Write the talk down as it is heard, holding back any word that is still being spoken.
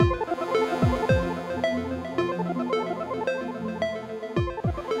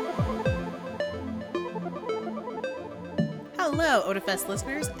Hello, Otafest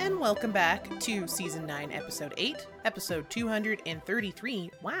listeners, and welcome back to Season 9, Episode 8, Episode 233,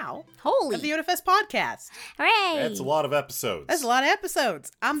 wow, Holy! of the Otafest podcast. Hooray! That's a lot of episodes. That's a lot of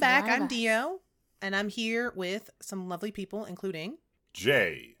episodes. I'm back, I'm us. Dio, and I'm here with some lovely people, including...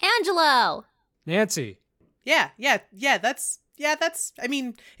 Jay. Angelo! Nancy. Yeah, that's, I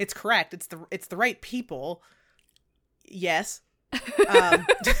mean, it's correct. It's the right people. Yes.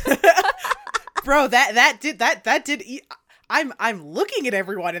 Bro, I'm looking at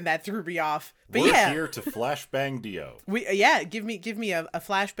everyone and that threw me off. But We're yeah, here to flashbang Dio. give me a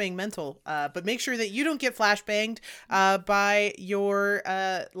flashbang mental. But make sure that you don't get flashbanged by your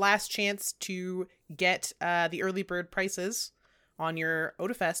last chance to get the early bird prices on your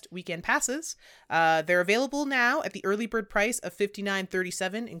Otafest weekend passes. They're available now at the early bird price of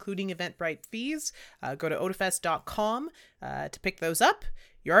 $59.37, including Eventbrite fees. Go to otafest.com to pick those up.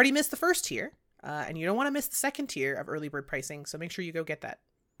 You already missed the first tier. And you don't want to miss the second tier of early bird pricing, so make sure you go get that.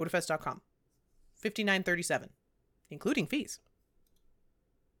 Otafest.com. $59.37, including fees.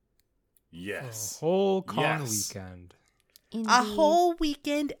 Yes. A whole con Yes. weekend. Indeed. A whole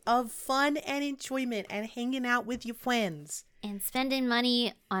weekend of fun and enjoyment and hanging out with your friends. And spending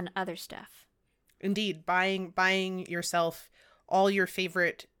money on other stuff. Indeed, buying yourself all your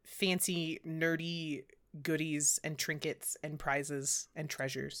favorite fancy, nerdy goodies and trinkets and prizes and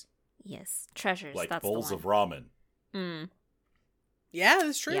treasures. Yes, treasures. Like that's bowls the of one. ramen. Yeah,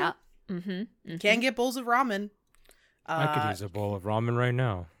 that's true. Yeah. Mm-hmm. Can get bowls of ramen. I could use a bowl of ramen right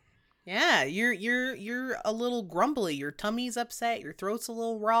now. Yeah, you're a little grumbly. Your tummy's upset. Your throat's a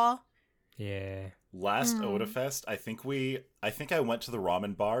little raw. Yeah. Last Otafest, I think I went to the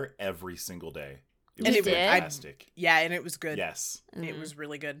ramen bar every single day. It And was it did? fantastic. Yeah, and it was good. Yes. It was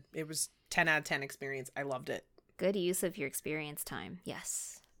really good. It was 10 out of 10 experience. I loved it. Good use of your experience time.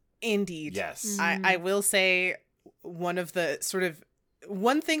 Yes. Indeed. Yes. I will say one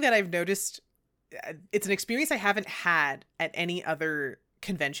thing that I've noticed, it's an experience I haven't had at any other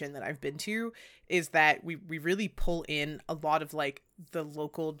convention that I've been to, is that we really pull in a lot of like the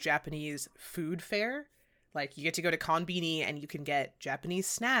local Japanese food fare. Like you get to go to Konbini and you can get Japanese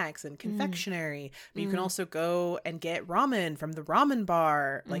snacks and confectionery, but you can also go and get ramen from the ramen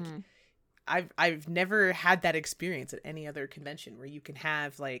bar. Like I've never had that experience at any other convention where you can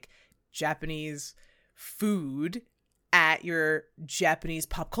have like Japanese food at your Japanese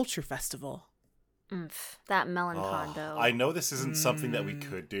pop culture festival. That melon condo. I know this isn't something that we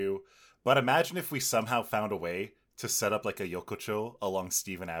could do, but imagine if we somehow found a way to set up like a yokocho along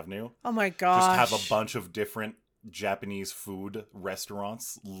Stephen Avenue. Oh my gosh. Just have a bunch of different Japanese food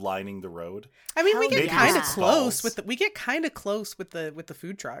restaurants lining the road. I mean, we Hell get yeah. kind of Stalls. close with the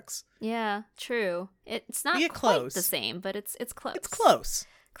food trucks. Yeah, true. It's not We quite get close. the same, but it's close. It's close.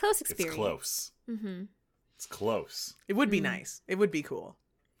 Close experience. It's close. Mm-hmm. It's close. It would be nice. It would be cool.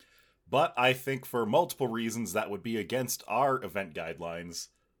 But I think for multiple reasons that would be against our event guidelines.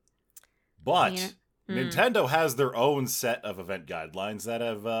 But Yeah. Nintendo has their own set of event guidelines that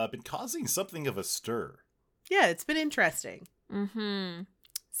have been causing something of a stir. Yeah, it's been interesting. Mm-hmm.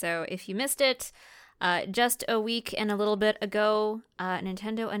 So if you missed it, just a week and a little bit ago,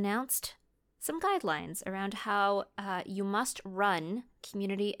 Nintendo announced some guidelines around how you must run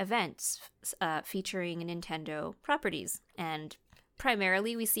community events featuring Nintendo properties. And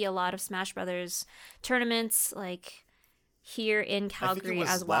primarily, we see a lot of Smash Brothers tournaments, like here in Calgary, was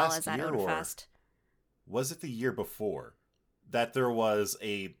as well last as at year, or Otafest. Was it the year before that there was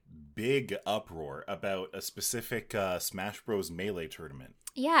a big uproar about a specific Smash Bros. Melee tournament?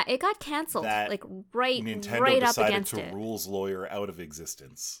 Yeah, it got canceled, That like right Nintendo up decided against to it. rules lawyer out of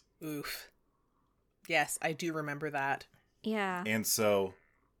existence. Oof. Yes, I do remember that. Yeah. And so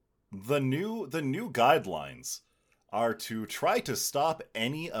the new guidelines are to try to stop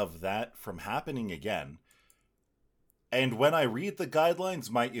any of that from happening again. And when I read the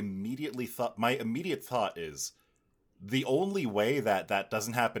guidelines, my immediate thought is the only way that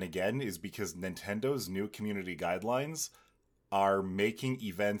doesn't happen again is because Nintendo's new community guidelines are making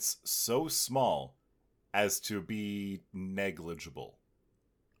events so small as to be negligible.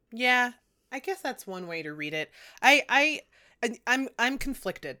 Yeah, I guess that's one way to read it. I'm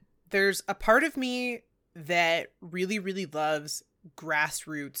conflicted. There's a part of me that really, really loves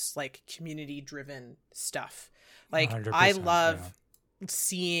grassroots, like community-driven stuff. Like 100%, I love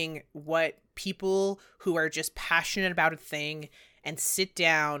seeing what people who are just passionate about a thing and sit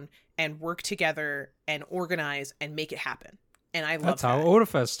down and work together and organize and make it happen. And I love That's how that.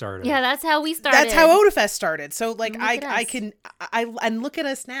 Otafest started. Yeah, that's how we started. That's how Otafest started. So like Look at I us. can and look at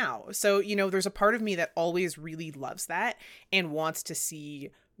us now. So, you know, there's a part of me that always really loves that and wants to see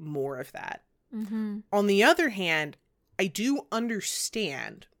more of that. Mm-hmm. On the other hand, I do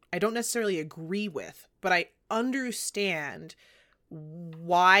understand, I don't necessarily agree with, but I understand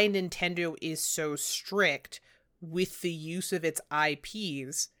why Nintendo is so strict with the use of its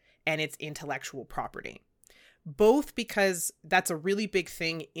IPs and its intellectual property. Both because that's a really big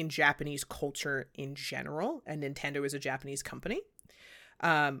thing in Japanese culture in general, and Nintendo is a Japanese company.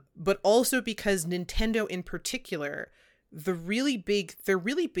 But also because Nintendo in particular, their really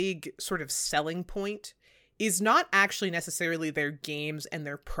big sort of selling point is not actually necessarily their games and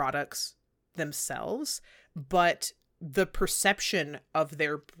their products themselves, but the perception of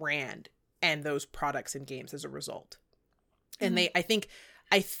their brand and those products and games as a result. And I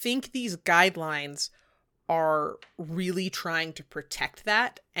think these guidelines are really trying to protect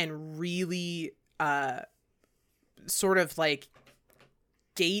that and really sort of like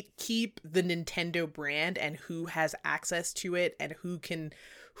gatekeep the Nintendo brand and who has access to it and who can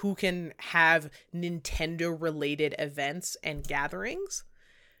have Nintendo related events and gatherings.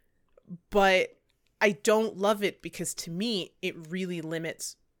 But I don't love it because to me it really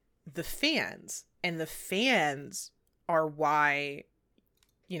limits the fans, and the fans are why,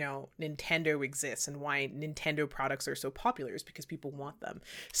 you know, Nintendo exists and why Nintendo products are so popular, is because people want them.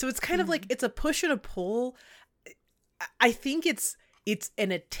 So it's kind of like, it's a push and a pull. I think it's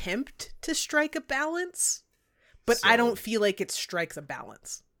an attempt to strike a balance, but I don't feel like it strikes a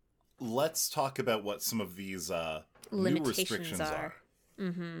balance. Let's talk about what some of these new restrictions are.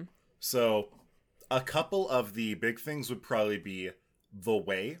 Mm-hmm. So a couple of the big things would probably be the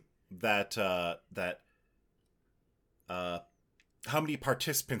way that how many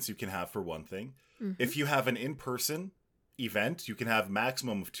participants you can have, for one thing. Mm-hmm. If you have an in-person event, you can have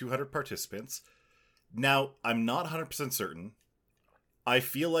maximum of 200 participants. Now, I'm not 100% certain. I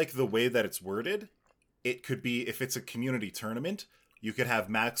feel like the way that it's worded, it could be, if it's a community tournament, you could have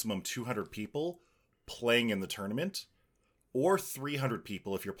maximum 200 people playing in the tournament, or 300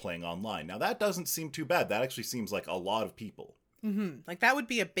 people if you're playing online. Now, that doesn't seem too bad. That actually seems like a lot of people. Mm-hmm. Like, that would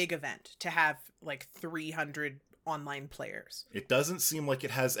be a big event to have, like, 300 online players. It doesn't seem like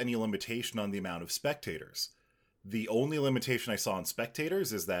it has any limitation on the amount of spectators. The only limitation I saw on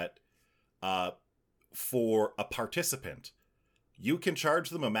spectators is that for a participant, you can charge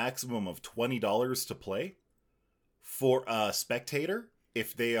them a maximum of $20 to play. For a spectator,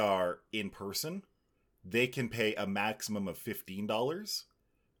 if they are in person, they can pay a maximum of $15.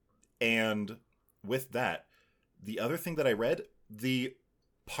 And with that, the other thing that I read, the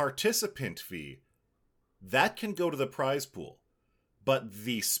participant fee, that can go to the prize pool. But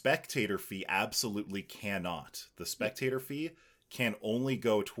the spectator fee absolutely cannot. The spectator fee can only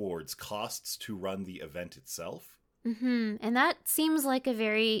go towards costs to run the event itself. Mm-hmm. And that seems like a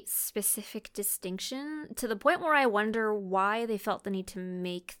very specific distinction, to the point where I wonder why they felt the need to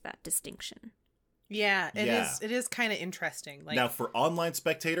make that distinction. Yeah, it is kind of interesting. Like, now, for online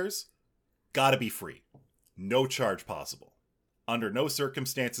spectators, gotta be free. No charge possible. Under no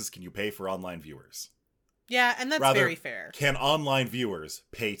circumstances can you pay for online viewers. Yeah, and that's very fair. Can online viewers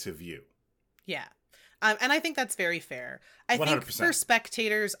pay to view? Yeah. And I think that's very fair. I 100%. think for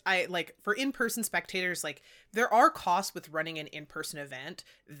spectators, for in-person spectators, like, there are costs with running an in-person event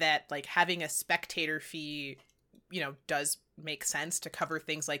that, like, having a spectator fee, you know, does make sense to cover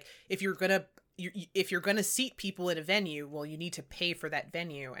things like, if you're gonna seat people in a venue, well, you need to pay for that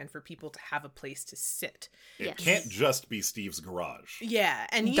venue and for people to have a place to sit. It can't just be Steve's garage. Yeah,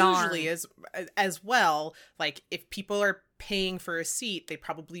 and usually as well, like, if people are paying for a seat, they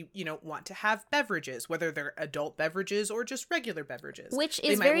probably, you know, want to have beverages, whether they're adult beverages or just regular beverages. Which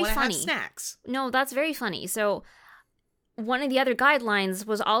is very funny. Have snacks. No, that's very funny. So one of the other guidelines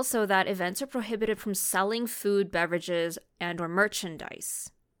was also that events are prohibited from selling food, beverages, and or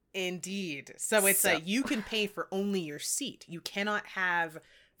merchandise. Indeed. So it's you can pay for only your seat. You cannot have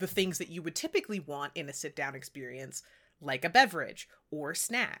the things that you would typically want in a sit-down experience, like a beverage or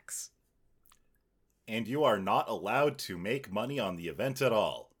snacks. And you are not allowed to make money on the event at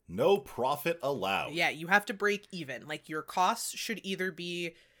all. No profit allowed. Yeah, you have to break even. Like, your costs should either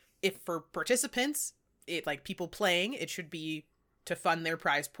be, if for participants, like people playing, it should be to fund their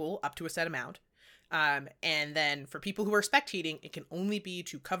prize pool up to a set amount. And then for people who are spectating, it can only be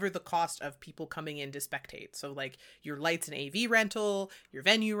to cover the cost of people coming in to spectate. So, like, your lights and AV rental, your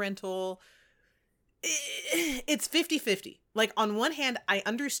venue rental. It's 50-50. Like, on one hand, I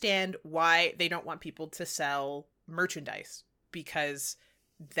understand why they don't want people to sell merchandise, because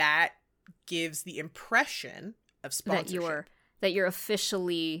that gives the impression of sponsorship. That you're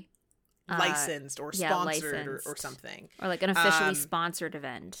officially licensed or sponsored, licensed. Or something. Or like an officially sponsored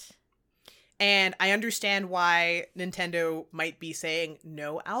event. And I understand why Nintendo might be saying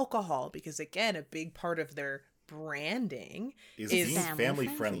no alcohol, because, again, a big part of their branding is being family friendly.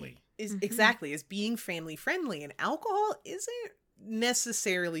 friendly. Is exactly is being family friendly, and alcohol isn't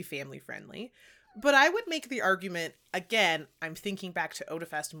necessarily family friendly. But I would make the argument, again, I'm thinking back to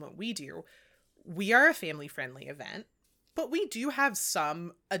Otafest and what we do. We are a family friendly event, but we do have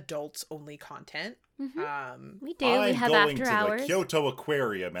some adults only content. We do. We have I'm going after to hours. the Kyoto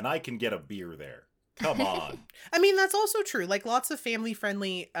Aquarium and I can get a beer there. Come on. I mean, that's also true. Like, lots of family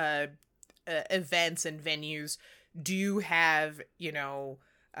friendly events and venues do have,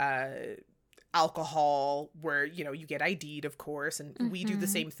 alcohol where, you get ID'd, of course. And we do the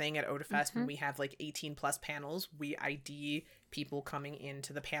same thing at Otafest when we have like 18 plus panels. We ID people coming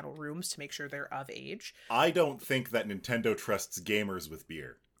into the panel rooms to make sure they're of age. I don't think that Nintendo trusts gamers with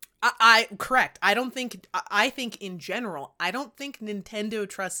beer. Correct. I think in general, I don't think Nintendo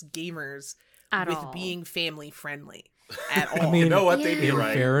trusts gamers At with all. being family friendly at all. I mean, You know what? They'd be in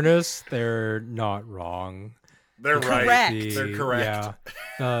right. fairness, they're not wrong. They're right. Correct. They're correct.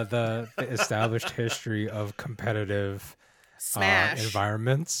 Yeah, the established history of competitive Smash.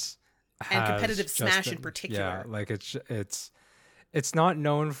 environments And has competitive just Smash in been- particular. Yeah, like it's not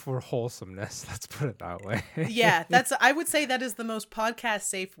known for wholesomeness. Let's put it that way. Yeah, I would say that is the most podcast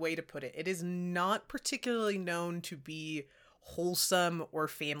safe way to put it. It is not particularly known to be wholesome or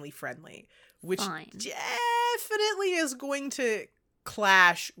family friendly, which Fine. definitely is going to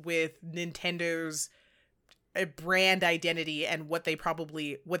clash with Nintendo's brand identity and what they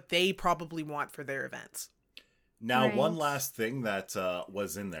probably want for their events. Now, Right. one last thing that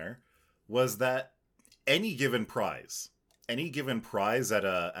was in there was that any given prize at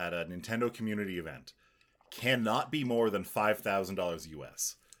a Nintendo community event cannot be more than $5,000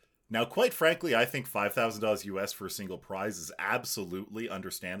 US. Now, quite frankly, I think $5,000 US for a single prize is absolutely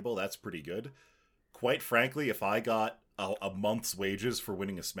understandable. That's pretty good. Quite frankly, if I got a month's wages for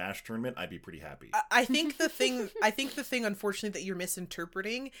winning a Smash tournament, I'd be pretty happy. I think the thing, unfortunately, that you're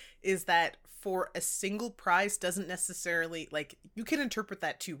misinterpreting is that for a single prize doesn't necessarily, like, you can interpret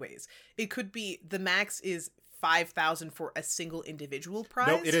that two ways. It could be the max is 5,000 for a single individual prize.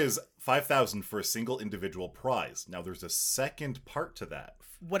 No, it is 5,000 for a single individual prize. Now, there's a second part to that.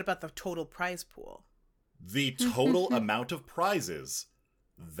 What about the total prize pool? The total amount of prizes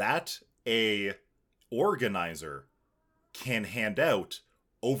that a organizer can hand out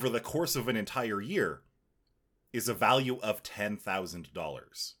over the course of an entire year is a value of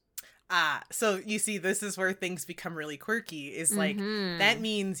 $10,000. So you see, this is where things become really quirky, is like, that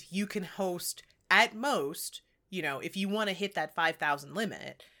means you can host at most, if you want to hit that 5,000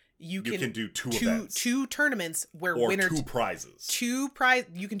 limit, you can do two tournaments where or winner two prizes. you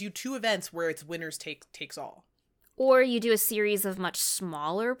can do two events where it's winners takes all. Or you do a series of much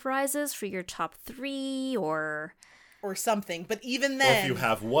smaller prizes for your top 3 or something. But even Or then, if you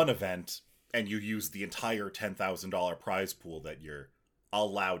have one event and you use the entire $10,000 prize pool that you're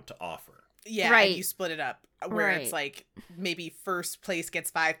allowed to offer. yeah, Right. and you split it up where Right. it's like maybe first place gets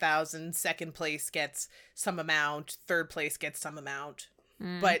 5,000, second place gets some amount, third place gets some amount.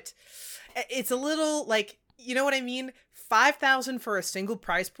 But it's a little like, you know what I mean? 5,000 for a single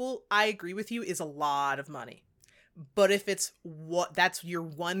prize pool, I agree with you, is a lot of money. But if that's your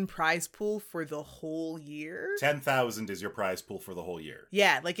one prize pool for the whole year. 10,000 is your prize pool for the whole year.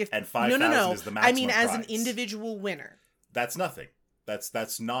 Yeah, like if And 5,000 no. is the I mean, maximum as an prize. individual winner. That's nothing.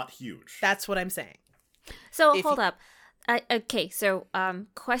 That's not huge. That's what I'm saying. So If hold you- up. Okay, so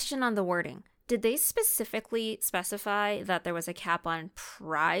question on the wording. Did they specifically specify that there was a cap on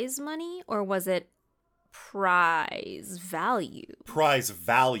prize money, or was it prize value? Prize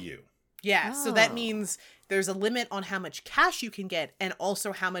value. Yeah, so that Oh. means there's a limit on how much cash you can get and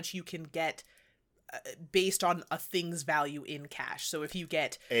also how much you can get based on a thing's value in cash. So if you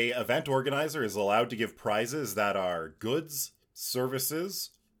get A event organizer is allowed to give prizes that are goods,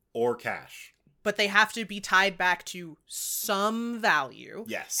 services, or cash. but they have to be tied back to some value.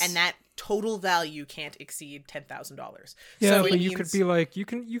 Yes. And that total value can't exceed $10,000. Yeah, so but it you means- could be like, you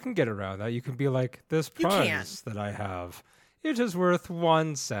can get around that. You can be like, this You can. prize that I have, it is worth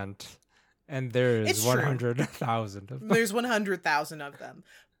 1 cent, and there It's is true. 100,000 of them. There's 100,000 of them.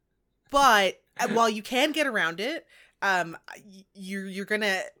 But while you can get around it, you're going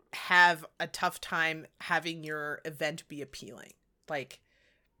to have a tough time having your event be appealing. Like,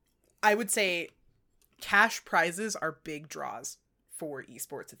 I would say cash prizes are big draws for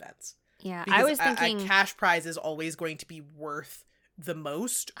esports events. Yeah, Because I was a thinking cash prize is always going to be worth the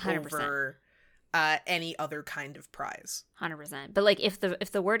most 100%. over any other kind of prize. 100%. But like if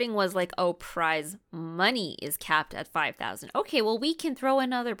the wording was like, oh, prize money is capped at 5,000. Okay, well we can throw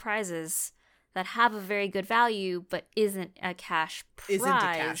in other prizes that have a very good value but isn't a cash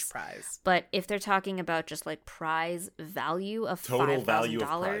prize. But if they're talking about just like prize value of total value of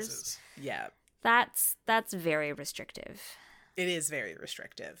 $5,000, prizes. Yeah. that's very restrictive. It is very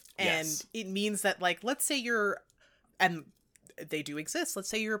restrictive. Yes. And it means that, like, let's say you're, and they do exist, let's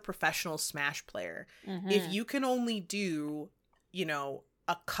say you're a professional Smash player. If you can only do, you know,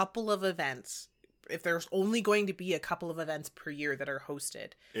 a couple of events, if there's only going to be a couple of events per year that are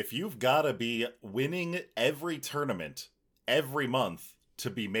hosted. If you've got to be winning every tournament every month to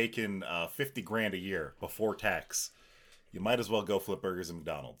be making $50,000 a year before tax, you might as well go flip burgers at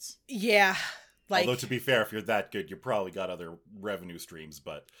McDonald's. Yeah. Like, although, to be fair, if you're that good, you probably got other revenue streams.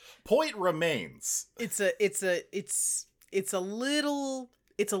 But point remains, it's a little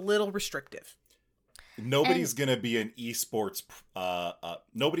restrictive. nobody's gonna be an esports.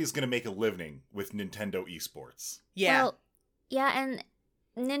 Nobody's gonna make a living with Nintendo esports. Yeah. Well, yeah, and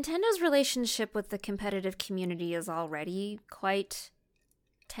Nintendo's relationship with the competitive community is already quite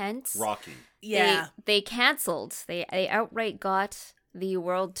tense. Rocky. Yeah. They canceled. They outright got the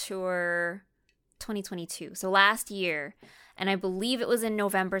World Tour 2022. So last year, and I believe it was in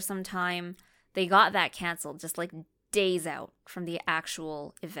November sometime, they got that canceled just like days out from the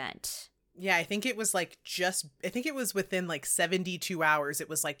actual event. Yeah, I think it was like I think it was within like 72 hours. It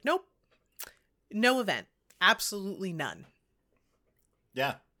was like, nope, no event. Absolutely none.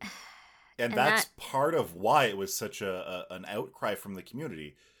 Yeah. And that's part of why it was such an outcry from the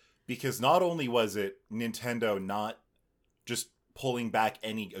community. Because not only was it Nintendo not just pulling back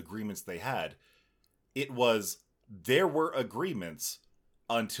any agreements they had, there were agreements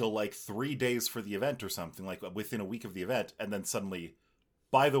until like 3 days for the event or something, like within a week of the event. And then suddenly,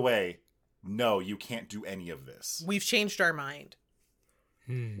 by the way, no, you can't do any of this. We've changed our mind.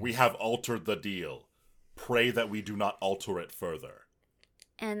 We have altered the deal. Pray that we do not alter it further.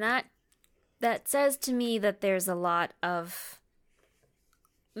 And that says to me that they're a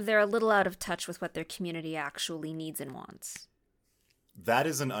little out of touch with what their community actually needs and wants. That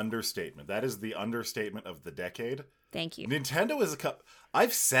is an understatement. That is the understatement of the decade. Thank you. Nintendo is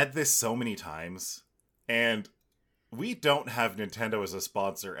I've said this so many times, and we don't have Nintendo as a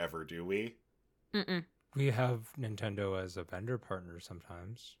sponsor ever, do we? Mm-mm. We have Nintendo as a vendor partner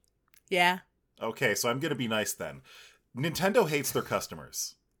sometimes. Yeah. Okay, so I'm going to be nice then. Nintendo hates their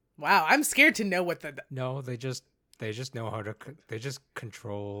customers. Wow, I'm scared to know what the... No, they just know how to... They just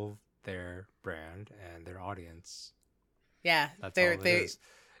control their brand and their audience. Yeah. That's all it is.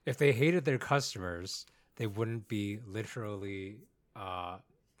 If they hated their customers, they wouldn't be literally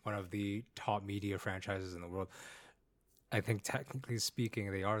one of the top media franchises in the world. I think technically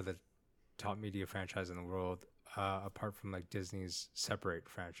speaking, they are the top media franchise in the world, apart from like Disney's separate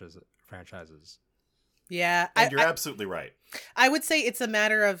franchises. Yeah. And you're absolutely right. I would say it's a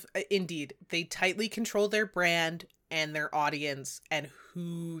matter of, indeed, they tightly control their brand and their audience and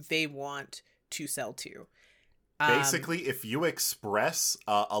who they want to sell to. Basically, if you express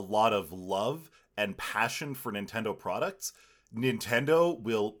a lot of love and passion for Nintendo products, Nintendo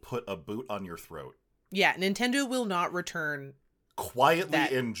will put a boot on your throat. Yeah, Nintendo will not return. Quietly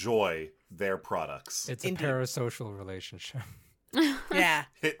enjoy their products. It's a parasocial relationship. Yeah.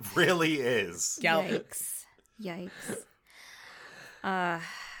 It really is. Yikes.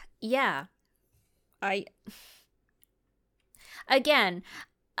 Yeah.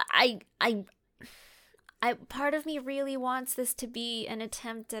 Part of me really wants this to be an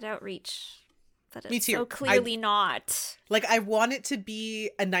attempt at outreach, but it's so clearly not. Like, I want it to be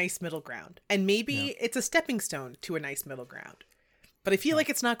a nice middle ground, and maybe it's a stepping stone to a nice middle ground, but I feel like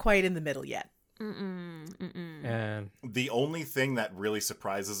it's not quite in the middle yet. And the only thing that really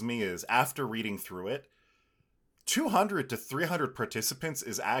surprises me is after reading through it, 200 to 300 participants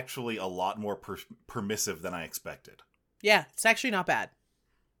is actually a lot more permissive than I expected. Yeah, it's actually not bad.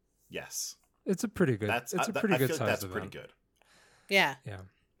 Yes. It's a pretty good. It's a pretty good size that's event. pretty good. Yeah. Yeah.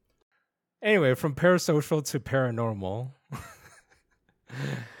 Anyway, from parasocial to paranormal,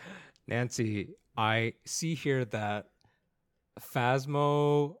 Nancy, I see here that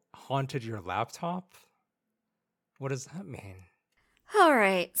Phasmo haunted your laptop. What does that mean? All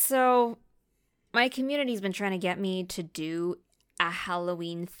right, so my community's been trying to get me to do a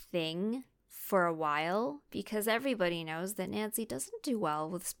Halloween thing for a while because everybody knows that Nancy doesn't do well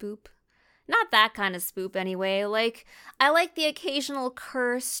with spoop. Not that kind of spoop anyway. Like, I like the occasional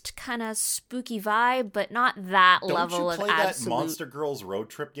cursed kind of spooky vibe, but not that level of absolute. Don't you play that Monster Girls Road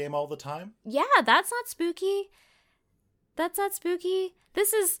Trip game all the time? Yeah, that's not spooky. That's not spooky.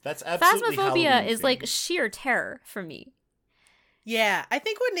 That's absolutely Phasmophobia Halloween is themed. like sheer terror for me. Yeah, I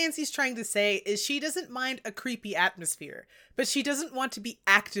think what Nancy's trying to say is she doesn't mind a creepy atmosphere, but she doesn't want to be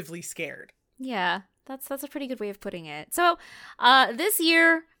actively scared. Yeah, that's a pretty good way of putting it. So, this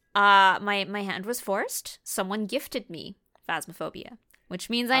year, my hand was forced. Someone gifted me Phasmophobia, which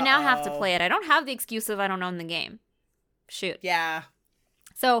means I now have to play it. I don't have the excuse of I don't own the game. Shoot. Yeah.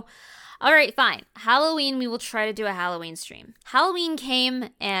 So, all right, fine. Halloween, we will try to do a Halloween stream. Halloween came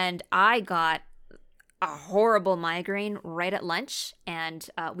and I got a horrible migraine right at lunch, and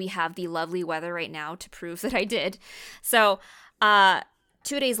we have the lovely weather right now to prove that I did. So,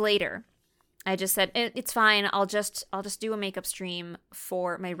 2 days later, I just said, it's fine. I'll just do a makeup stream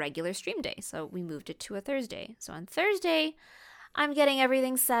for my regular stream day. So we moved it to a Thursday. So on Thursday, I'm getting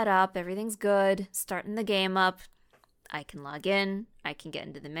everything set up. Everything's good. Starting the game up. I can log in. I can get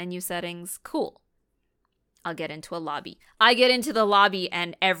into the menu settings. Cool. I'll get into a lobby. I get into the lobby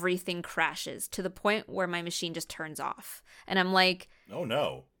and everything crashes to the point where my machine just turns off. And I'm like, oh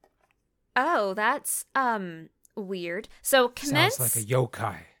no. Oh, that's weird. So commence. Sounds like a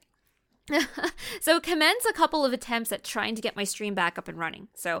yokai. So commence a couple of attempts at trying to get my stream back up and running.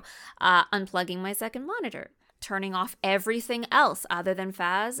 So unplugging my second monitor, turning off everything else other than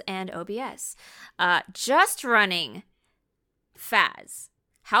Phas and OBS, just running Phas.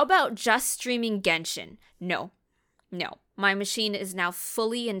 How about just streaming Genshin? No. My machine is now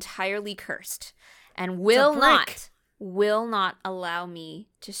fully, entirely cursed and will not allow me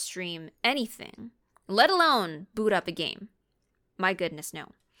to stream anything, let alone boot up a game. My goodness,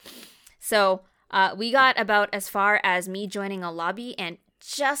 no. So we got about as far as me joining a lobby and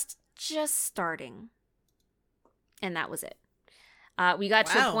just starting. And that was it. We got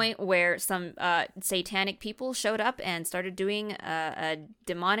to a point where some satanic people showed up and started doing a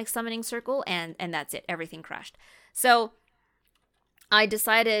demonic summoning circle, and that's it. Everything crashed. So I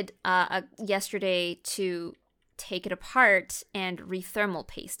decided yesterday to take it apart and re-thermal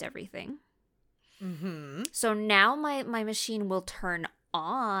paste everything. Mm-hmm. So now my machine will turn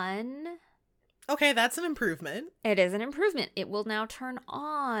on. Okay, that's an improvement. It is an improvement. It will now turn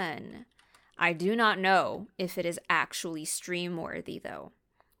on. I do not know if it is actually stream-worthy, though.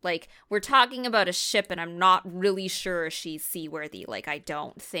 Like, we're talking about a ship, and I'm not really sure she's seaworthy. Like, I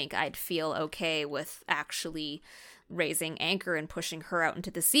don't think I'd feel okay with actually raising anchor and pushing her out into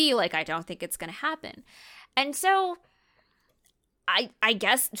the sea. Like, I don't think it's going to happen. And so, I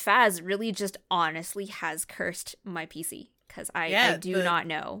guess Phas really just honestly has cursed my PC. Because I do not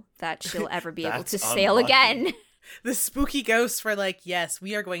know that she'll ever be able to sail again. The spooky ghosts were like, yes,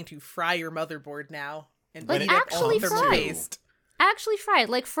 we are going to fry your motherboard now. And like, actually fried.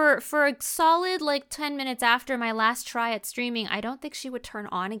 Like, for a solid, 10 minutes after my last try at streaming, I don't think she would turn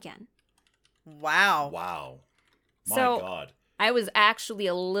on again. Wow. My God. I was actually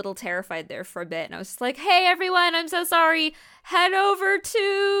a little terrified there for a bit. And I was just like, hey, everyone, I'm so sorry. Head over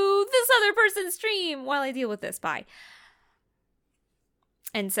to this other person's stream while I deal with this. Bye.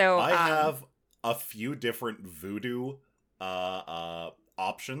 And so I have a few different voodoo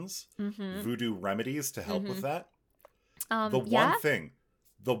options, voodoo remedies to help with that. The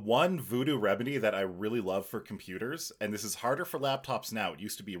one voodoo remedy that I really love for computers, and this is harder for laptops now, it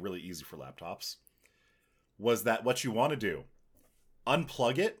used to be really easy for laptops, was that what you want to do,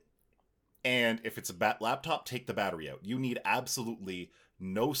 unplug it, and if it's a laptop, take the battery out. You need absolutely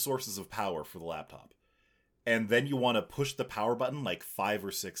no sources of power for the laptop. And then you want to push the power button 5 or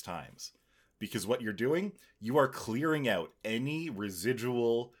 6 times. Because what you're doing, you are clearing out any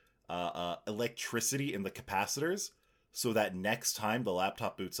residual electricity in the capacitors so that next time the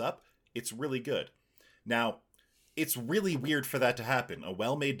laptop boots up, it's really good. Now, it's really weird for that to happen. A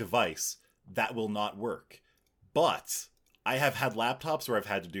well-made device, that will not work. But I have had laptops where I've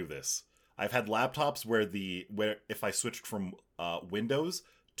had to do this. I've had laptops where if I switched from Windows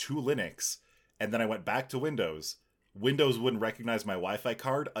to Linux, and then I went back to Windows wouldn't recognize my Wi-Fi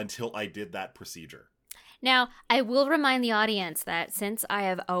card until I did that procedure. Now, I will remind the audience that since I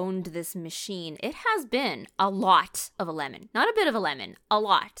have owned this machine, it has been a lot of a lemon. Not a bit of a lemon, a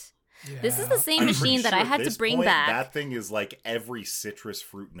lot. Yeah. This is the same machine that I had to bring back. That thing is like every citrus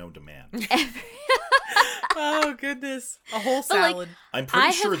fruit known to man. Oh, goodness. A whole salad. I'm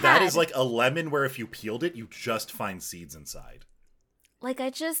pretty sure that is like a lemon where if you peeled it, you just find seeds inside.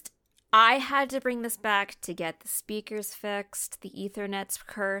 I had to bring this back to get the speakers fixed, the Ethernet's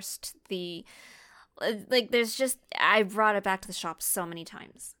cursed, I brought it back to the shop so many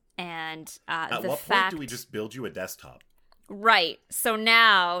times. And at what point do we just build you a desktop? Right. So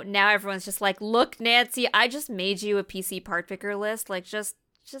now everyone's just like, look, Nancy, I just made you a PC part picker list. Just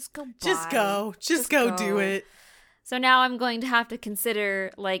go buy. Just go do it. So now I'm going to have to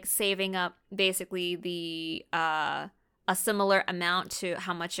consider saving up basically the a similar amount to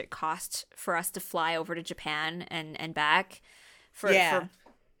how much it cost for us to fly over to Japan and back for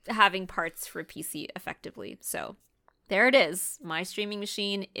having parts for PC effectively. So there it is. My streaming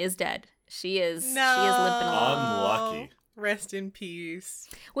machine is dead. She is limping along. Unlucky. Rest in peace.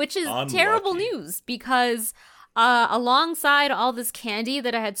 Which is Unlucky. terrible news because alongside all this candy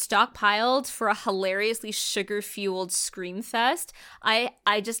that I had stockpiled for a hilariously sugar-fueled Screamfest,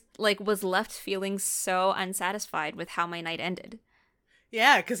 I just was left feeling so unsatisfied with how my night ended.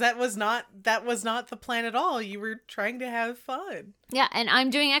 Yeah, because that was not the plan at all. You were trying to have fun. Yeah, and I'm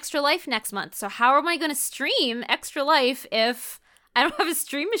doing Extra Life next month. So how am I going to stream Extra Life if I don't have a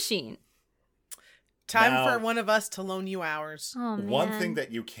stream machine? Time for one of us to loan you ours. Oh, man. One thing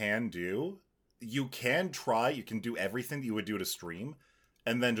that you can do, you can do everything that you would do to stream,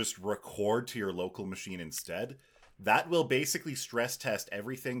 and then just record to your local machine instead. That will basically stress test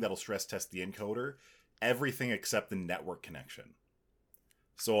everything. That'll stress test the encoder, everything except the network connection.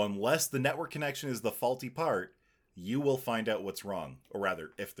 So unless the network connection is the faulty part, you will find out what's wrong, or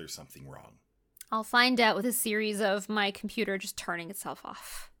rather, if there's something wrong. I'll find out with a series of my computer just turning itself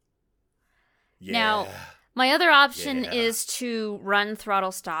off. Yeah. Now, my other option is to run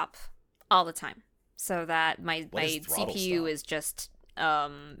throttle stop all the time, so that my CPU is just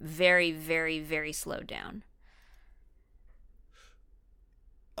very, very, very slowed down.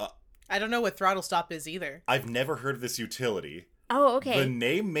 I don't know what throttle stop is either. I've never heard of this utility. Oh, okay. The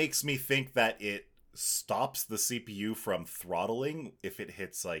name makes me think that it stops the CPU from throttling if it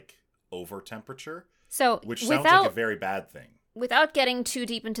hits over temperature, which sounds like a very bad thing. Without getting too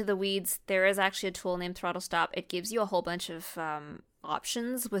deep into the weeds, there is actually a tool named Throttle Stop. It gives you a whole bunch of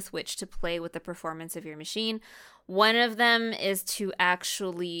options with which to play with the performance of your machine. One of them is to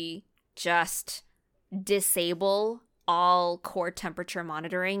actually just disable all core temperature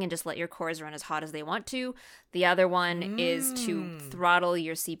monitoring and just let your cores run as hot as they want to. The other one is to throttle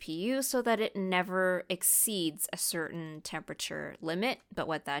your CPU so that it never exceeds a certain temperature limit. But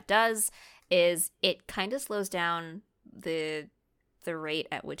what that does is it kind of slows down the rate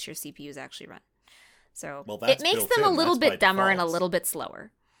at which your CPUs actually run. So it makes them a little bit dumber and a little bit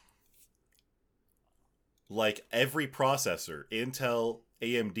slower. Like every processor, Intel,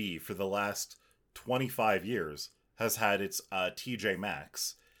 AMD, for the last 25 years has had its TJ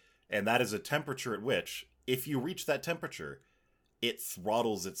Max, and that is a temperature at which, if you reach that temperature, it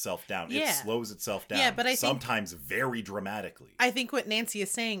throttles itself down. Yeah. It slows itself down. Yeah, but I sometimes very dramatically. I think what Nancy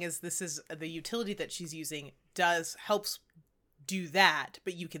is saying is this is the utility that she's using helps do that,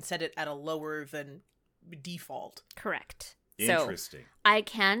 but you can set it at a lower than default. Correct. Interesting. So I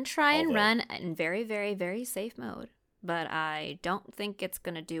can try and run in very, very, very safe mode, but I don't think it's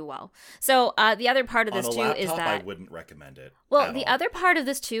going to do well. So the other part of this on a too laptop, is that I wouldn't recommend it. Well, the other part of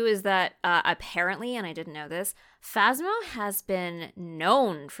this too is that apparently, and I didn't know this, Phasmo has been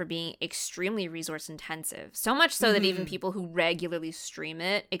known for being extremely resource intensive. So much so that even people who regularly stream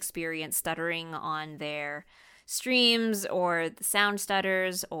it experience stuttering on their streams, or the sound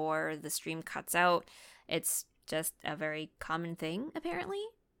stutters, or the stream cuts out. It's just a very common thing, apparently.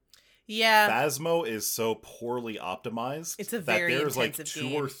 Yeah. Phasmo is so poorly optimized that there's like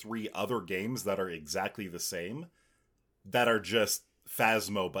 2 or 3 other games that are exactly the same that are just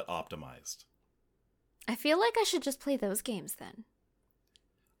Phasmo but optimized. I feel like I should just play those games then.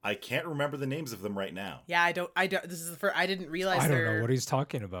 I can't remember the names of them right now. Yeah, I don't this is the first I didn't realize I don't know what he's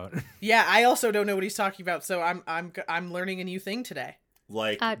talking about. Yeah, I also don't know what he's talking about, so I'm learning a new thing today.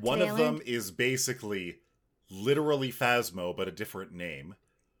 Like one of them is basically literally Phasmo but a different name.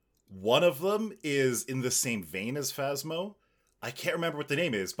 One of them is in the same vein as Phasmo. I can't remember what the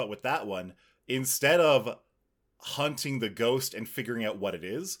name is, but with that one, instead of hunting the ghost and figuring out what it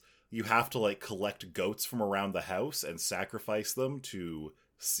is, you have to collect goats from around the house and sacrifice them to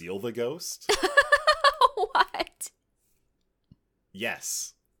seal the ghost. What?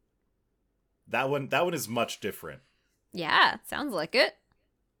 Yes. That one is much different. Yeah, sounds like it.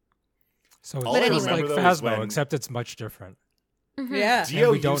 So it's just like Phasmo, except it's much different. Mm-hmm. Yeah.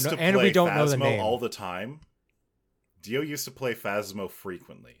 Dio used to play Phasmo all the time. Dio used to play Phasmo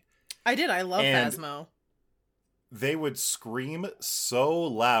frequently. I did. I love Phasmo. They would scream so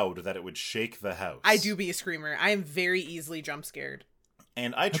loud that it would shake the house. I do be a screamer. I am very easily jump scared.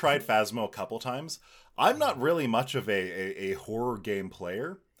 And I tried Phasmo a couple times. I'm not really much of a horror game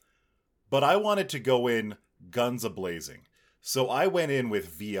player, but I wanted to go in guns a-blazing. So I went in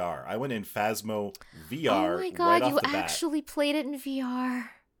with VR. I went in Phasmo VR. Oh my god, right off you the bat. actually played it in VR.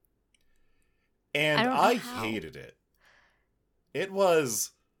 And I hated it. It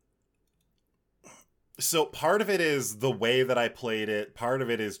was... So part of it is the way that I played it. Part of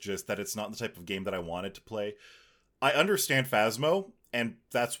it is just that it's not the type of game that I wanted to play. I understand Phasmo, and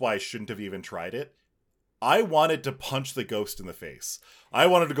that's why I shouldn't have even tried it. I wanted to punch the ghost in the face. I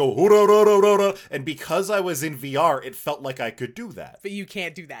wanted to go, "Hoo-da-da-da-da-da," and because I was in VR, it felt like I could do that. But you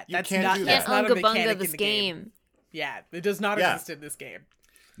can't do that. You That's can't not, do that's that. not a Unga mechanic bunga in this the game. Yeah, it does not Yeah. exist in this game.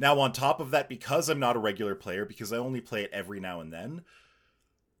 Now, on top of that, because I'm not a regular player, because I only play it every now and then,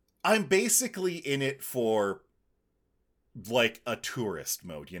 I'm basically in it for, like, a tourist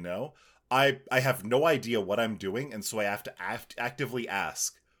mode, you know? I have no idea what I'm doing, and so I have to actively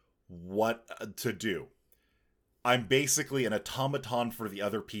ask what to do. I'm basically an automaton for the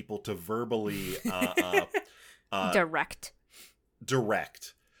other people to verbally Direct.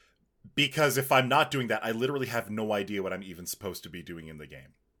 direct. Because if I'm not doing that, I literally have no idea what I'm even supposed to be doing in the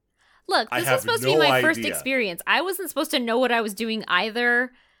game. Look, I this have was supposed to no be my first idea. experience. I wasn't supposed to know what I was doing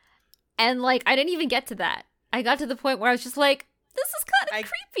either. And, like, I didn't even get to that. I got to the point where I was just like, this is kind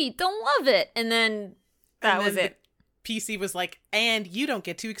of creepy. Don't love it. And then that was it. PC was like, and you don't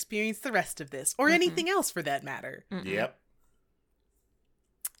get to experience the rest of this, or anything else for that matter. Yep.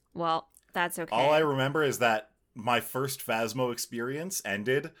 Well, that's okay. All I remember is that my first Phasmo experience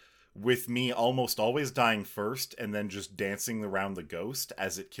ended with me almost always dying first and then just dancing around the ghost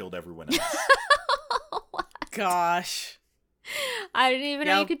as it killed everyone else. Gosh. I didn't even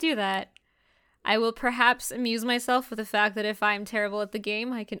know you Yep. could do that. I will perhaps amuse myself with the fact that if I'm terrible at the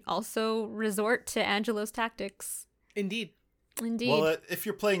game, I can also resort to Angelo's tactics. Indeed. Indeed. Well, if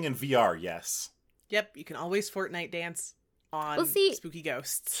you're playing in VR, yes. Yep, you can always Fortnite dance on Well, see, spooky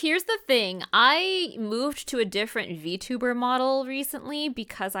ghosts. Here's the thing. I moved to a different VTuber model recently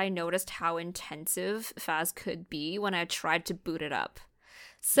because I noticed how intensive Phas could be when I tried to boot it up.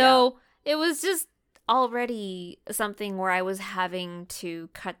 So it was just already something where I was having to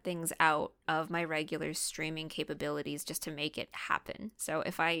cut things out of my regular streaming capabilities just to make it happen. So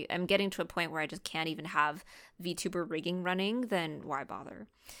if I am getting to a point where I just can't even have VTuber rigging running, then why bother?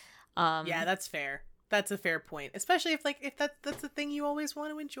 Yeah, that's fair. That's a fair point, especially if that's the thing you always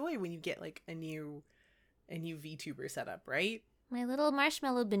want to enjoy when you get like a new VTuber setup, right? My little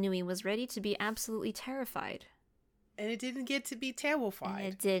marshmallow Banui was ready to be absolutely terrified. And it didn't get to be terrified.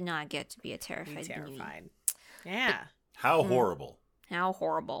 And it did not get to be a terrified Banui. Terrified. Yeah. How horrible. How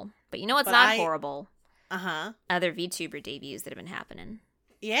horrible. But you know what's But not horrible? Uh-huh. Other VTuber debuts that have been happening.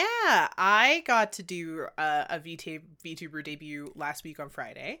 Yeah, I got to do a VTuber debut last week on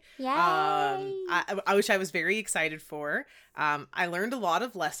Friday. Yay! Which I was very excited for. I learned a lot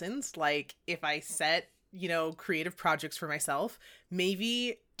of lessons, like if I set, creative projects for myself,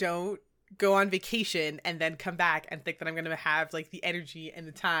 maybe don't go on vacation and then come back and think that I'm going to have like the energy and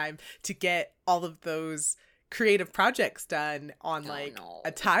the time to get all of those creative projects done on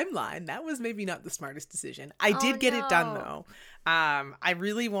a timeline. That was maybe not the smartest decision. I did get it done though. I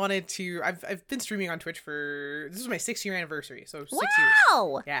really wanted to. I've been streaming on Twitch this is my 6-year anniversary, so 6 years.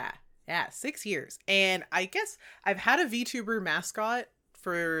 Wow! Yeah, 6 years. And I guess I've had a VTuber mascot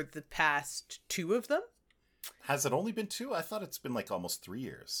for the past 2 of them. Has it only been 2? I thought it's been like almost 3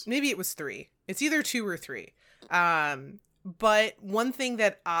 years. Maybe it was 3. It's either 2 or 3. But one thing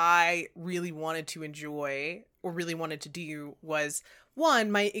that I really wanted to enjoy or really wanted to do was,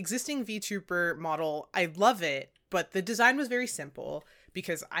 one, my existing VTuber model, I love it, but the design was very simple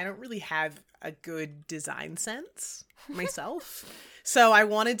because I don't really have a good design sense myself. So I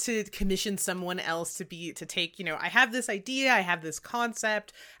wanted to commission someone else to take, I have this idea, I have this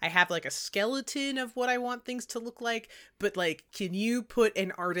concept, I have like a skeleton of what I want things to look like, but like, can you put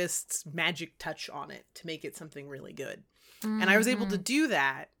an artist's magic touch on it to make it something really good? Mm-hmm. And I was able to do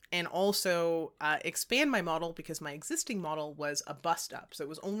that and also expand my model because my existing model was a bust up. So it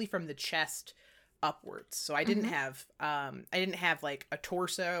was only from the chest upwards. So I didn't have like a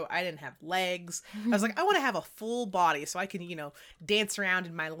torso. I didn't have legs. I was like, I want to have a full body so I can, dance around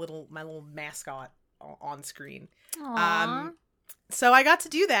in my little mascot on screen. Aww. So I got to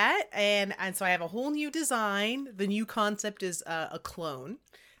do that. And so I have a whole new design. The new concept is a clone.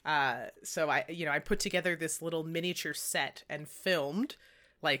 So I put together this little miniature set and filmed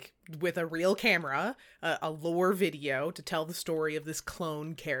like with a real camera, a lore video to tell the story of this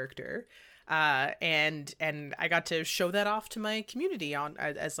clone character. And I got to show that off to my community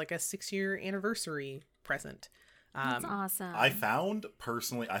as like a 6-year anniversary present. That's awesome. I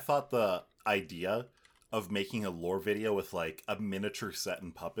thought the idea of making a lore video with like a miniature set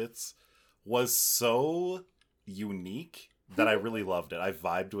and puppets was so unique that I really loved it. I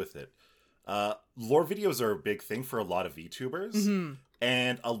vibed with it. Lore videos are a big thing for a lot of VTubers. Mm-hmm.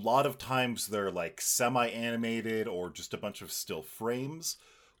 And a lot of times they're like semi-animated or just a bunch of still frames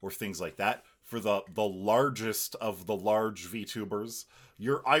or things like that. For the largest of the large VTubers,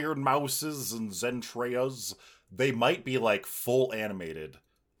 your Iron Mouses and Zentreas, they might be like full animated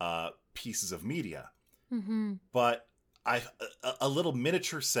pieces of media. Mm-hmm. but a little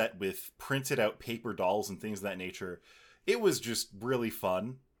miniature set with printed out paper dolls and things of that nature. It was just really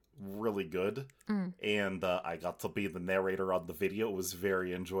fun, really good. And I got to be the narrator on the video. It was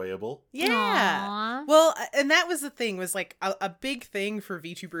very enjoyable. Yeah. Aww. Well, and that was the thing, was like a big thing for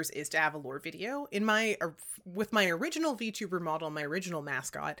VTubers is to have a lore video. With my original VTuber model, my original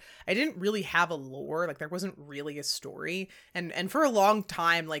mascot, I didn't really have a lore. Like, there wasn't really a story. And for a long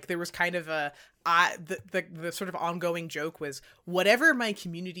time, like, there was kind of the sort of ongoing joke was, whatever my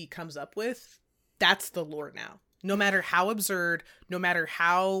community comes up with, that's the lore now. No matter how absurd, no matter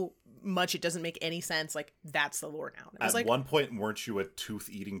how much it doesn't make any sense, like, that's the lore now. It was At one point, weren't you a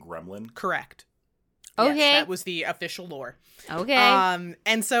tooth-eating gremlin? Correct. Okay. Yes, that was the official lore. Okay.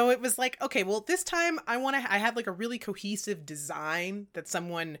 And so it was like, okay, well, this time I had like a really cohesive design that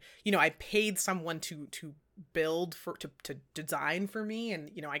someone, I paid someone to build to design for me, and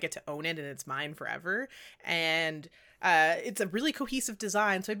I get to own it and it's mine forever. And it's a really cohesive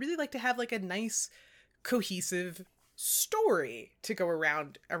design, so I'd really like to have like a nice cohesive story to go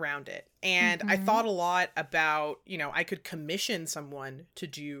around it. And I thought a lot about, I could commission someone to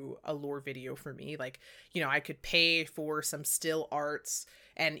do a lore video for me. Like, I could pay for some still arts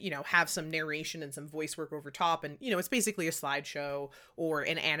and, have some narration and some voice work over top. And, it's basically a slideshow or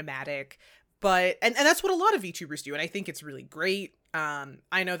an animatic. But, and that's what a lot of VTubers do. And I think it's really great.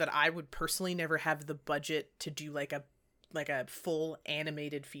 I know that I would personally never have the budget to do like a full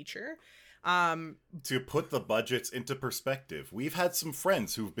animated feature. To put the budgets into perspective, we've had some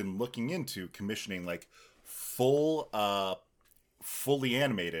friends who've been looking into commissioning like fully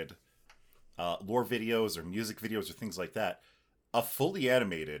animated lore videos or music videos or things like that. A fully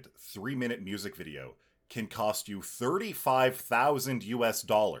animated 3-minute music video can cost you $35,000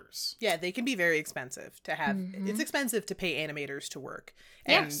 US. Yeah, they can be very expensive to have. It's expensive to pay animators to work.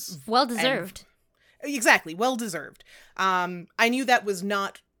 Yes, well deserved. Exactly, well deserved. I knew that was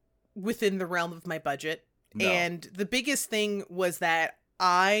not within the realm of my budget. No. And the biggest thing was that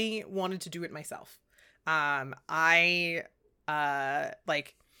I wanted to do it myself. I'm not a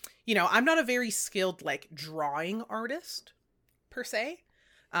very skilled like drawing artist per se.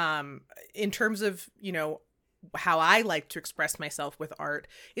 In terms of, how I like to express myself with art,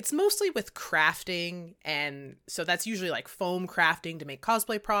 it's mostly with crafting. And so that's usually like foam crafting to make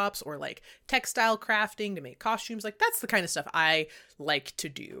cosplay props, or like textile crafting to make costumes. Like, that's the kind of stuff I like to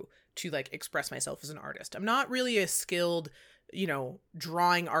do to like express myself as an artist. I'm not really a skilled,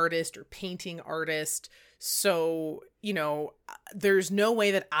 drawing artist or painting artist. So, there's no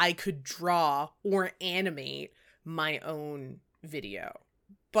way that I could draw or animate my own video.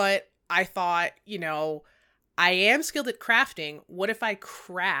 But I thought, I am skilled at crafting. What if I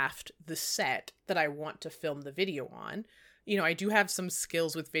craft the set that I want to film the video on? I do have some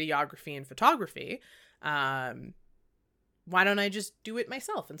skills with videography and photography. Why don't I just do it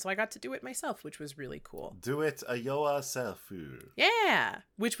myself? And so I got to do it myself, which was really cool. Do it a yourself. Yeah,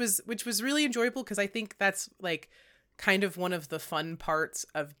 which was really enjoyable, because I think that's like kind of one of the fun parts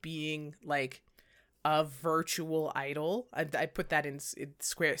of being like a virtual idol. I put that in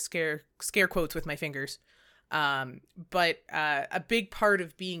scare quotes with my fingers. But a big part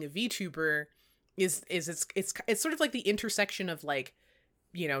of being a VTuber is it's sort of like the intersection of like,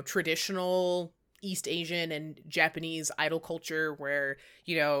 traditional East Asian and Japanese idol culture, where,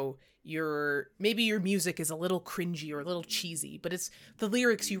 your music is a little cringy or a little cheesy, but it's the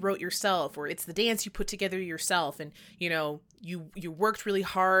lyrics you wrote yourself, or it's the dance you put together yourself, and you worked really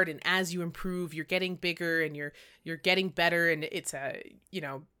hard, and as you improve, you're getting bigger and you're getting better, and it's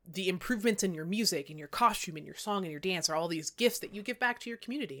the improvements in your music and your costume and your song and your dance are all these gifts that you give back to your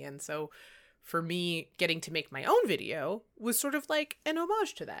community. And so for me, getting to make my own video was sort of like an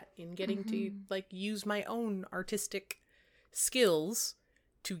homage to that, in getting to like use my own artistic skills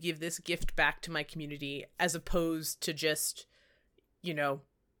to give this gift back to my community, as opposed to just,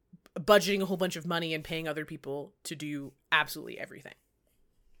 budgeting a whole bunch of money and paying other people to do absolutely everything.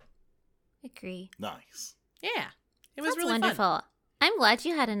 Agree. Nice. Yeah. It was That's really wonderful. fun. I'm glad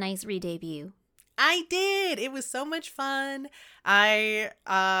you had a nice re-debut. I did. It was so much fun. I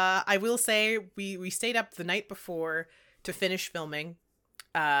will say we stayed up the night before to finish filming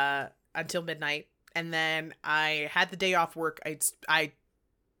until midnight, and then I had the day off work.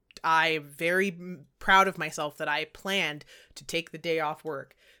 I'm very proud of myself that I planned to take the day off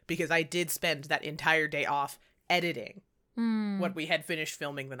work, because I did spend that entire day off editing what we had finished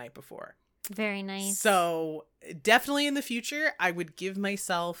filming the night before. Very nice. So definitely in the future, I would give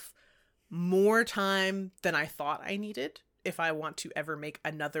myself more time than I thought I needed if I want to ever make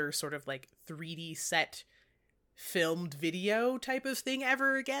another sort of like 3D set filmed video type of thing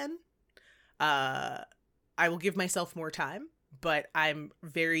ever again. I will give myself more time, but I'm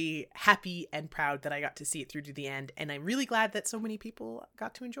very happy and proud that I got to see it through to the end, and I'm really glad that so many people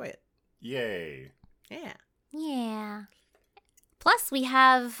got to enjoy it. Yay. Yeah. Yeah. Plus, we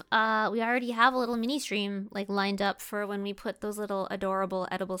already have a little mini stream like lined up for when we put those little adorable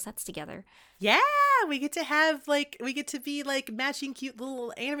edible sets together. Yeah, we get to be like matching cute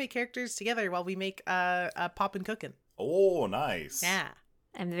little anime characters together while we make Poppin' Cookin'. Oh, nice. Yeah.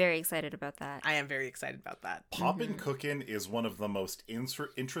 I'm very excited about that. I am very excited about that. Poppin' Cookin' is one of the most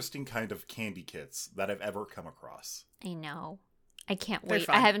interesting kind of candy kits that I've ever come across. I know. I can't They're wait.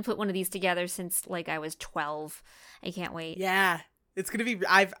 fun. I haven't put one of these together since like I was 12. I can't wait. Yeah. It's gonna be.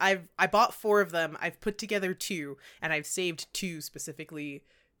 I bought 4 of them. I've put together 2, and I've saved 2 specifically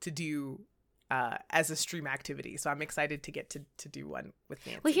to do as a stream activity. So I'm excited to get to do one with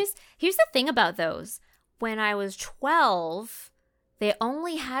Nancy. Well, here's the thing about those. When I was 12, they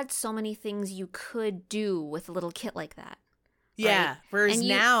only had so many things you could do with a little kit like that. Yeah. Right? Whereas And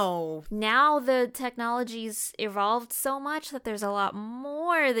now the technology's evolved so much that there's a lot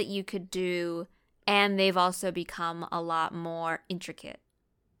more that you could do, and they've also become a lot more intricate.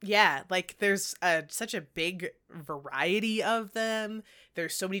 Yeah, like there's such a big variety of them.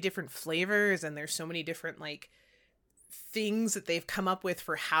 There's so many different flavors, and there's so many different like things that they've come up with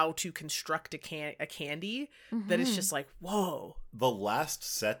for how to construct a candy that it's just like, whoa. The last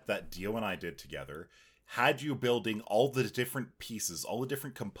set that Dio and I did together had you building all the different pieces, all the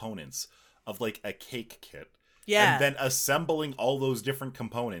different components of like a cake kit. Yeah. And then assembling all those different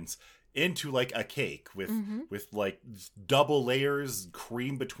components into like a cake with like double layers,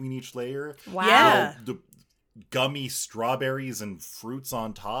 cream between each layer. Wow. Yeah. The gummy strawberries and fruits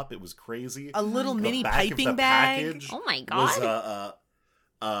on top. It was crazy. A little The mini back of piping the bag. package Oh my was god.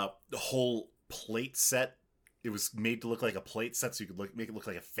 a whole plate set. It was made to look like a plate set, so you could make it look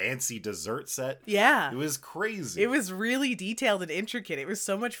like a fancy dessert set. Yeah. It was crazy. It was really detailed and intricate. It was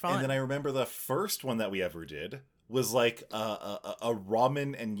so much fun. And then I remember the first one that we ever did was like a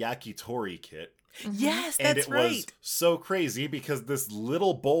ramen and yakitori kit. Yes, And that's it right. was so crazy because this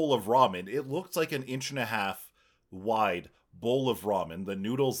little bowl of ramen, it looked like an 1.5 inch wide bowl of ramen. The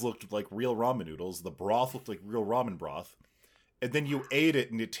noodles looked like real ramen noodles. The broth looked like real ramen broth. And then you ate it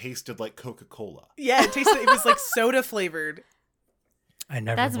and it tasted like Coca-Cola. Yeah, it was like soda flavored. I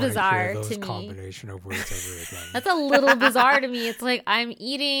never That's want bizarre to hear those to me. combination of words ever again. That's a little bizarre to me. It's like I'm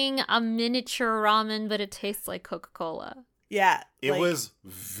eating a miniature ramen, but it tastes like Coca-Cola. Yeah. It like, was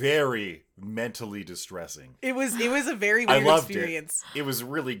very mentally distressing. It was a very I weird loved experience. it. It was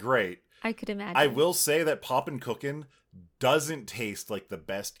really great. I could imagine. I will say that Poppin' Cookin' doesn't taste like the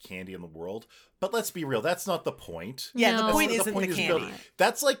best candy in the world, but let's be real, that's not the point. Yeah, No. the point That's isn't the is candy. building-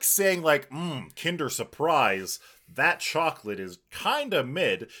 That's like saying like, Kinder Surprise, that chocolate is kind of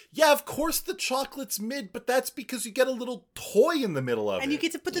mid. Yeah, of course the chocolate's mid, but that's because you get a little toy in the middle of And it. you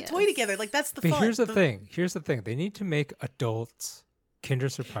get to put the toy Yes. together. Like that's the But fun. here's the thing. Here's the thing. They need to make adult Kinder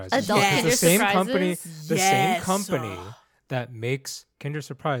Surprises. Adult Yes. Kinder the same Surprises? company, the Yes. same company that makes Kinder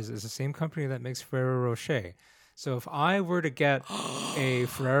Surprise is the same company that makes Ferrero Rocher. So if I were to get a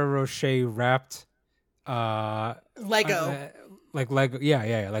Ferrero Rocher wrapped, Lego. like Lego,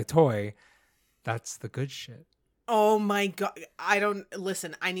 yeah, like toy, that's the good shit. Oh my god! I don't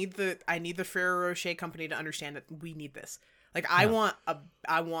listen. I need the Ferrero Rocher company to understand that we need this. Like I want.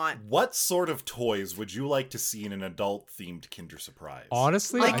 What sort of toys would you like to see in an adult-themed Kinder Surprise?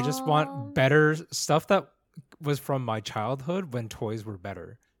 Honestly, Like- I just want better stuff that was from my childhood when toys were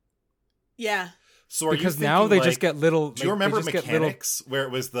better. Yeah. So are Because you now they thinking, just get little. Do you like, remember they just get little- Mechanics, where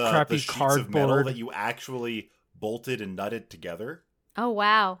it was the crappy sheets of metal cardboard. that you actually bolted and nutted together? Oh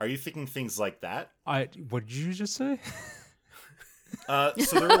wow. Are you thinking things like that? What did you just say? So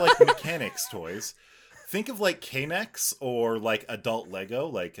they're like Mechanics toys. Think of like K-Nex or like adult Lego,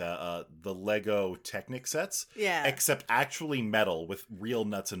 like the Lego Technic sets, Yeah. except actually metal with real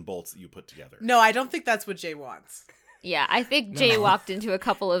nuts and bolts that you put together. No, I don't think that's what Jay wants. Yeah, I think Jay walked into a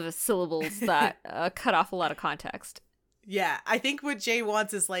couple of syllables that cut off a lot of context. Yeah, I think what Jay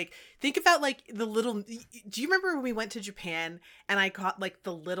wants is like, think about like the little. Do you remember when we went to Japan and I got like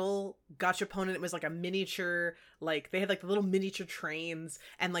the little gachapon and it was like a miniature, like they had like the little miniature trains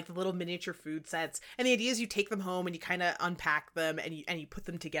and like the little miniature food sets. And the idea is you take them home and you kind of unpack them and you put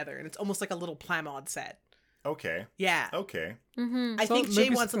them together and it's almost like a little Plamod set. Okay. Yeah, Okay. Mm-hmm. I So think Jay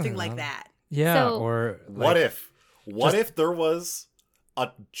maybe wants something something like around- that. Yeah, So- or What like, if there was a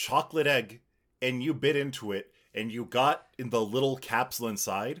chocolate egg and you bit into it and you got in the little capsule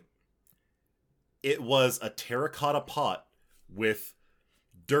inside, it was a terracotta pot with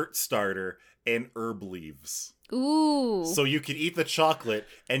dirt starter and herb leaves. Ooh. So you could eat the chocolate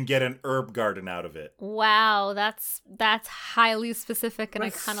and get an herb garden out of it. Wow, that's highly specific, and I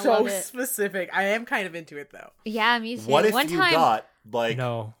kind of so love it. specific. I am kind of into it though. Yeah, me too. What if One you time, got like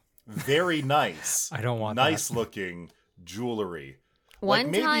No, very nice, I don't want nice that. looking jewelry? One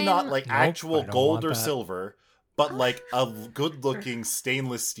Like maybe time- not like Nope, actual I don't gold want or that. silver, but like a good looking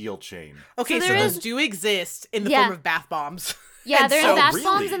stainless steel chain. Okay, So so, there those is- do exist in the Yeah. form of bath bombs. yeah, And they're so- in bath Really?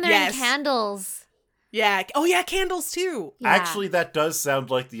 bombs and they're Yes. in candles. Yeah. Oh yeah, candles too. Yeah. Actually, that does sound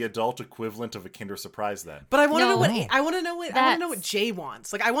like the adult equivalent of a Kinder Surprise then. But I want to No. know what No. I want to know what I want to know what That's- Jay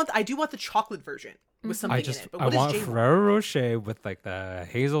wants. Like I do want the chocolate version with something in it. But I what want does Jay want? Ferrero Rocher with like the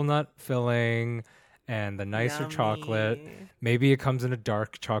hazelnut filling and the nicer chocolate. Yummy. Maybe it comes in a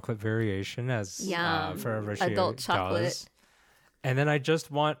dark chocolate variation, as Yum. Ferrero Rocher Adult chocolate. does. And then I just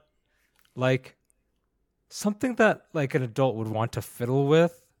want like something that like an adult would want to fiddle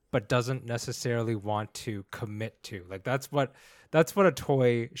with, but doesn't necessarily want to commit to. Like that's what a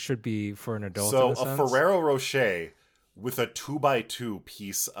toy should be for an adult. So in a sense. Ferrero Rocher with a 2x2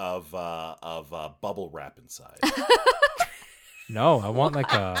 piece of bubble wrap inside. No, I want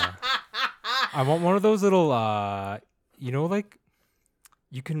like I want one of those little like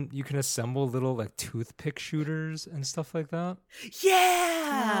you can assemble little like toothpick shooters and stuff like that.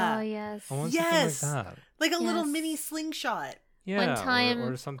 Yeah. Oh yes. I want Yes. something like that. Like a little Yes. mini slingshot. Yeah. One time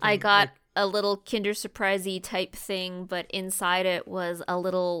or something I got like- a little Kinder Surprise-y type thing, but inside it was a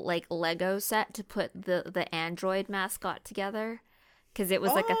little like Lego set to put the Android mascot together. Because it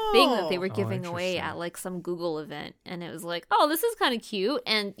was like a thing that they were Oh, giving away interesting. at like some Google event. And it was like, oh, this is kind of cute.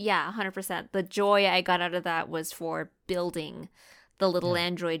 And yeah, 100%. The joy I got out of that was for building the little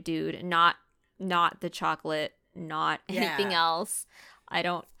Android dude, not the chocolate, not anything Yeah. else. I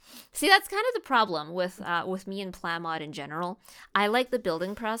don't see. That's kind of the problem with me and Plamod in general. I like the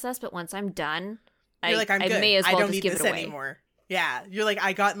building process, but once I'm done, You're like, I'm I good. may as well I don't just need give this it away. anymore. Yeah. You're like,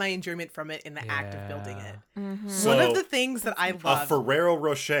 I got my enjoyment from it in the act of building it. Mhm. So One of the things that I a love. Ferrero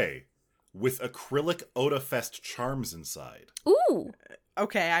Rocher with acrylic Otafest charms inside. Ooh,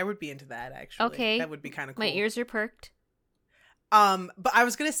 Okay, I would be into that actually. Okay. That would be kind of cool. my ears are perked. But I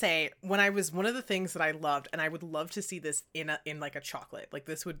was gonna say one of the things that I loved, and I would love to see this in like a chocolate. Like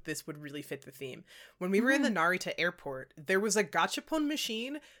this would really fit the theme. When we were in the Narita airport, there was a gachapon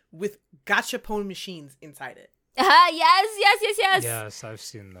machine with gachapon machines inside it. Yes. Yes, I've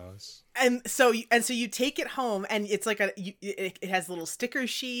seen those. And so you take it home, and it's like it has a little sticker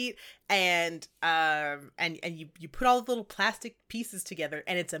sheet, and you put all the little plastic pieces together,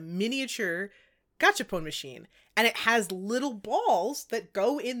 and it's a miniature gachapon machine, and it has little balls that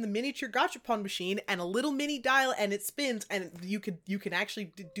go in the miniature gachapon machine, and a little mini dial, and it spins, and you can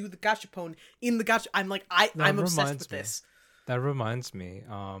actually do the gachapon in the gacha. I'm like I'm obsessed reminds with me. this. That reminds me.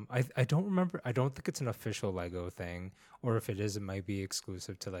 I don't remember. I don't think it's an official Lego thing, or if it is, it might be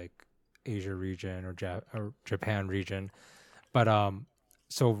exclusive to like Asia region or Japan region. But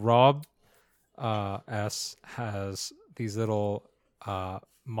so Rob S has these little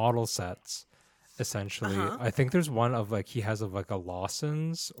model sets. Essentially, I think there's one of like he has of like a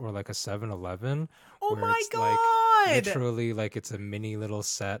Lawson's or like a 7-Eleven. Oh where my it's God! Like literally like it's a mini little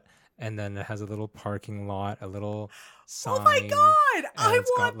set, and then it has a little parking lot, a little sign. Oh my God! and I it's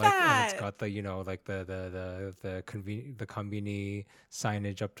want got, like, that. And it's got the like the conveni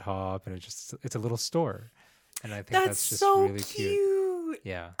signage up top, and it's a little store, and I think that's just so really cute.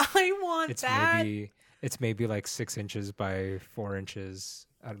 Yeah, I want it's that. maybe like 6 inches by 4 inches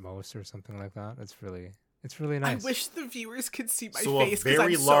at most, or something like that. It's really nice. I wish the viewers could see my So face a because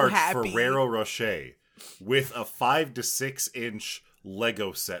very I'm large so happy. Ferrero Rocher with a 5 to 6 inch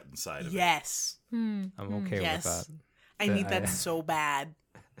Lego set inside of Yes, I'm okay Yes. with that. I need that so bad.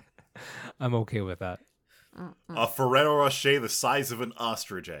 I'm okay with that. it. A Ferrero Rocher the size of an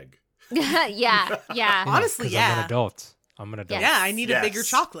ostrich egg. yeah. Honestly, 'Cause yeah. I'm an adult. Yes. Yeah, I need a bigger Yes.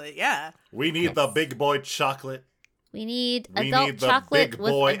 chocolate. Yeah. We need the big boy chocolate. We need We adult need the chocolate big with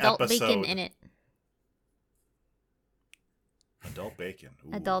boy adult bacon episode. in it. Adult bacon.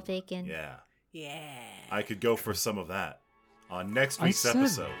 Ooh. Adult bacon. Yeah. Yeah. I could go for some of that on next I week's said-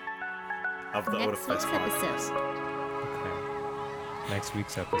 episode of the Next Otafest week's podcast. episode. Okay. Next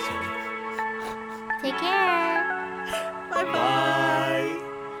week's episode. Take care. Bye-bye. Bye.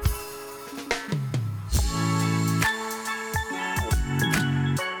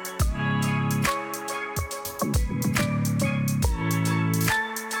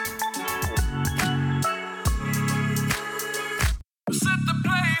 Set